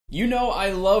You know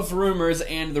I love rumors,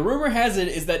 and the rumor has it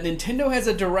is that Nintendo has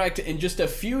a Direct in just a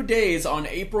few days on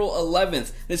April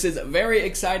 11th. This is very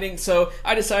exciting, so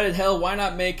I decided, hell, why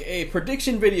not make a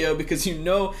prediction video, because you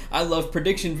know I love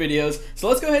prediction videos. So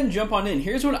let's go ahead and jump on in.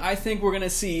 Here's what I think we're going to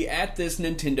see at this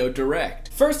Nintendo Direct.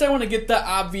 First, I want to get the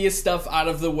obvious stuff out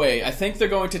of the way. I think they're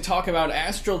going to talk about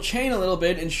Astral Chain a little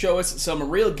bit and show us some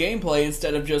real gameplay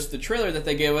instead of just the trailer that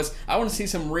they gave us. I want to see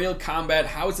some real combat.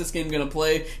 How is this game going to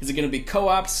play? Is it going to be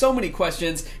co-op? So many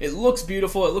questions. It looks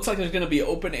beautiful. It looks like there's going to be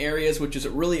open areas, which is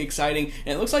really exciting.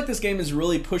 And it looks like this game is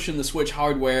really pushing the Switch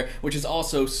hardware, which is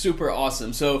also super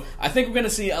awesome. So I think we're going to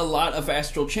see a lot of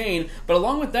Astral Chain, but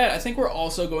along with that, I think we're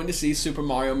also going to see Super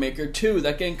Mario Maker 2.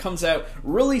 That game comes out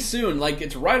really soon. Like,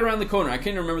 it's right around the corner. I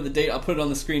can't remember the date. I'll put it on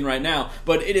the screen right now,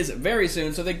 but it is very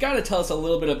soon. So they got to tell us a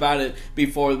little bit about it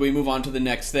before we move on to the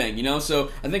next thing, you know?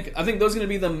 So I think those are going to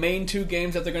be the main two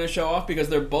games that they're going to show off, because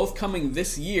they're both coming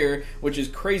this year, which is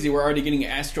crazy. We're already getting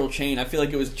Astral Chain. I feel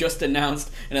like it was just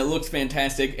announced and it looks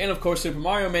fantastic. And of course, Super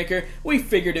Mario Maker, we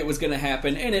figured it was going to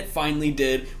happen, and it finally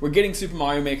did. We're getting Super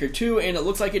Mario Maker 2, and it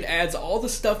looks like it adds all the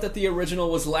stuff that the original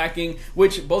was lacking,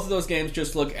 which both of those games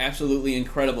just look absolutely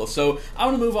incredible. So I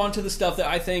want to move on to the stuff that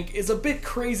I think is a bit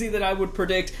crazy that I would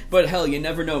predict, but hell, you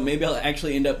never know. Maybe I'll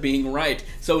actually end up being right.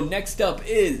 So next up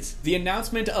is the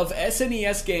announcement of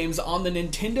SNES games on the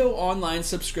Nintendo Online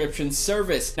subscription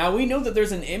service. Now, we know that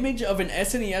there's an image of an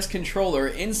SNES controller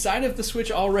inside of the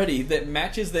Switch already that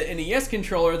matches the NES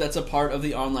controller that's a part of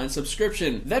the online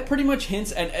subscription. That pretty much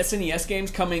hints at SNES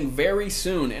games coming very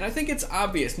soon, and I think it's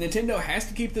obvious. Nintendo has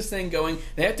to keep this thing going.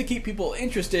 They have to keep people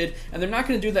interested, and they're not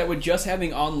going to do that with just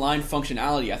having online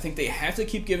functionality. I think they have to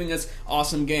keep giving us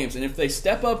awesome games, and if they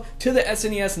step up to the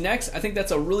SNES next, I think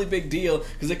that's a really big deal,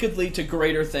 because it could lead to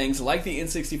greater things like the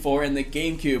N64 and the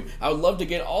GameCube. I would love to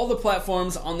get all the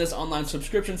platforms on this online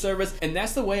subscription service, and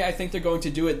that's the way I think they're going to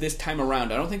do it this time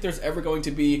around. I don't think there's ever going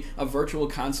to be a virtual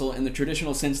console in the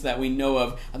traditional sense that we know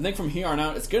of. I think from here on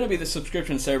out, it's going to be the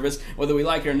subscription service, whether we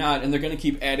like it or not, and they're going to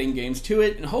keep adding games to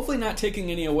it, and hopefully not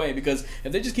taking any away, because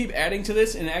if they just keep adding to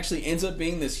this and it actually ends up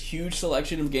being this huge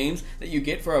selection of games that you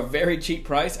get for a very cheap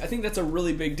price, I think that's a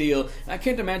really big deal. And I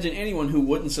can't imagine anyone who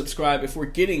wouldn't subscribe if we're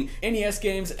getting NES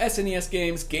games, SNES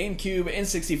games, GameCube,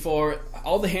 N64,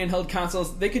 all the handheld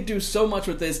consoles. They could do so much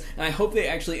with this, and I hope they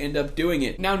actually end up doing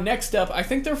it. Now, next up, I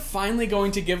think they're finally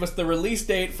going to give us the release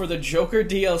date for the Joker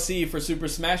DLC for Super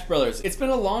Smash Bros. It's been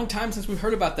a long time since we've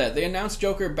heard about that. They announced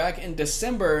Joker back in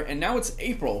December, and now it's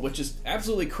April, which is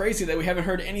absolutely crazy that we haven't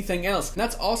heard anything else. And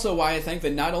that's also why I think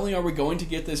that not only are we going to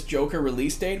get this Joker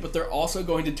release date, but they're also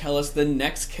going to tell us the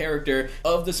next character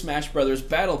of the Smash Bros.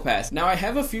 Battle Pass. Now, I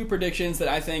have a few predictions that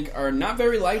I think are not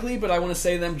very likely, but I want to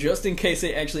say them just in case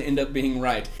they actually end up being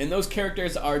right. And those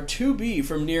characters are 2B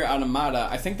from Nier Automata.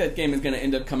 I think that game is going to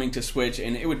end up coming to Switch,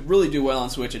 and it would really do well on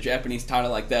Switch, a Japanese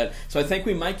title like that. So I think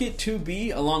we might get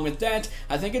 2B along with that.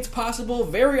 I think it's possible,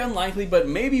 very unlikely, but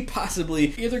maybe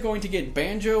possibly, either going to get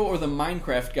Banjo or the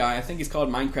Minecraft guy. I think he's called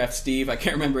Minecraft Steve. I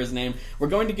can't remember his name. We're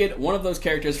going to get one of those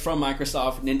characters from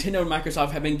Microsoft. Nintendo and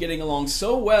Microsoft have been getting along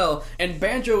so well, and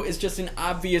Banjo is just an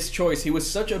obvious choice. He was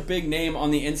such a big name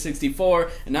on the N64,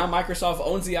 and now Microsoft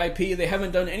owns the IP. They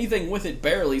haven't done anything with it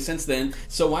barely since then,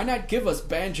 so why not give us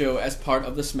Banjo as part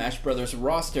of the Smash Brothers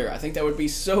roster? I think that would be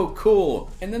so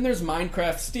cool. And then there's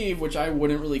Minecraft Steve, which I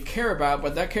wouldn't really care about,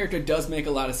 but that character does make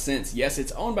a lot of sense. Yes,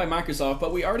 it's owned by Microsoft,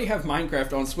 but we already have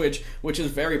Minecraft on Switch, which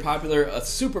is very popular, a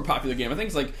super popular game. I think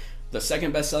it's like the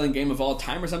second best-selling game of all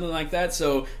time or something like that,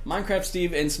 so Minecraft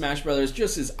Steve and Smash Brothers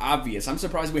just is obvious. I'm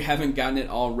surprised we haven't gotten it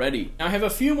already. Now, I have a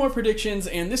few more predictions,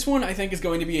 and this one I think is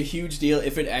going to be a huge deal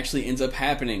if it actually ends up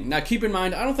happening. Now, keep in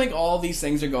mind, I don't think all these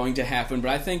things are going to happen,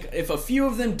 but I think if a few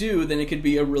of them do, then it could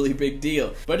be a really big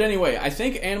deal. But anyway, I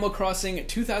think Animal Crossing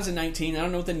 2019, I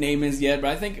don't know what the name is yet,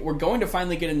 but I think we're going to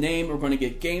finally get a name, we're going to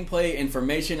get gameplay,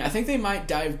 information. I think they might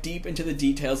dive deep into the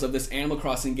details of this Animal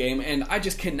Crossing game, and I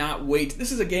just cannot wait.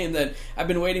 This is a game that I've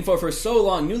been waiting for so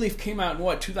long. New Leaf came out in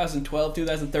what, 2012,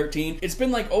 2013? It's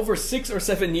been like over 6 or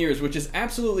 7 years, which is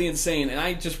absolutely insane, and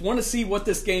I just want to see what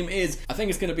this game is. I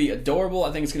think it's going to be adorable.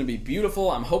 I think it's going to be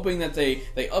beautiful. I'm hoping that they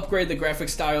upgrade the graphic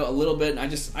style a little bit, and I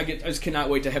just cannot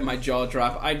wait to have my jaw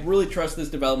drop. I really trust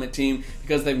this development team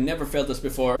because they've never failed us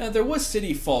before. Now, there was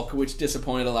City Folk, which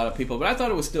disappointed a lot of people, but I thought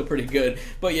it was still pretty good.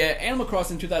 But yeah, Animal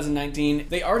Crossing 2019,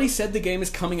 they already said the game is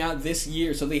coming out this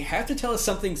year, so they have to tell us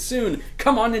something soon.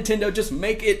 Come on, Nintendo. Nintendo, just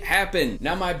make it happen.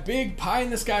 Now, my big pie in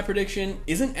the sky prediction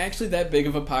isn't actually that big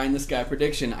of a pie in the sky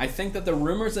prediction. I think that the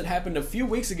rumors that happened a few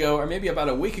weeks ago, or maybe about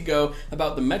a week ago,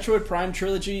 about the Metroid Prime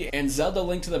trilogy and Zelda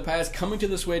Link to the Past coming to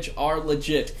the Switch are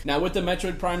legit. Now, with the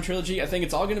Metroid Prime trilogy, I think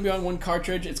it's all going to be on one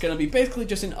cartridge. It's going to be basically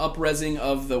just an up-resing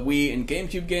of the Wii and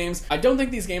GameCube games. I don't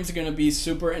think these games are going to be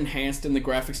super enhanced in the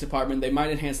graphics department. They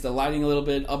might enhance the lighting a little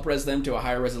bit, up-res them to a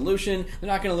higher resolution. They're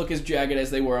not going to look as jagged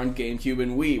as they were on GameCube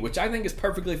and Wii, which I think is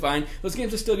perfectly fine. Those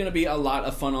games are still going to be a lot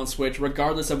of fun on Switch,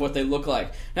 regardless of what they look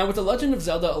like. Now, with The Legend of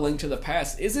Zelda: A Link to the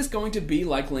Past, is this going to be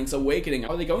like Link's Awakening?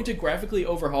 Are they going to graphically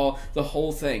overhaul the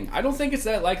whole thing? I don't think it's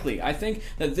that likely. I think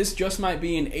that this just might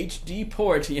be an HD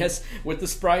port, yes, with the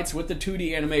sprites, with the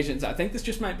 2D animations. I think this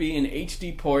just might be an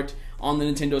HD port on the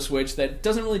Nintendo Switch that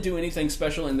doesn't really do anything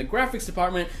special in the graphics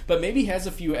department, but maybe has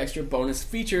a few extra bonus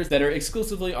features that are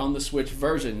exclusively on the Switch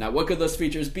version. Now, what could those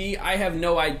features be? I have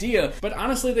no idea, but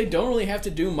honestly, they don't really have to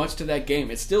do much to that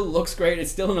game. It still looks great,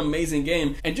 it's still an amazing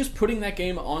game, and just putting that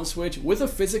game on Switch with a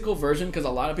physical version, because a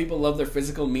lot of people love their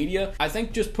physical media, I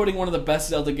think just putting one of the best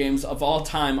Zelda games of all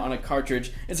time on a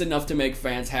cartridge is enough to make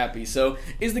fans happy. So,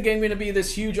 is the game going to be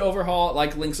this huge overhaul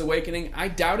like Link's Awakening? I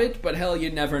doubt it, but hell,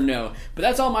 you never know. But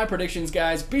that's all my predictions,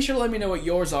 guys. Be sure to let me know what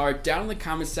yours are down in the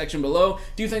comments section below.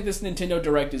 Do you think this Nintendo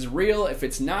Direct is real? If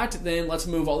it's not, then let's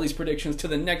move all these predictions to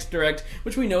the next Direct,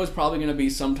 which we know is probably going to be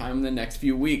sometime in the next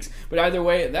few weeks. But either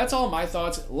way, that's all my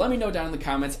thoughts. Let me know down in the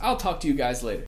comments. I'll talk to you guys later.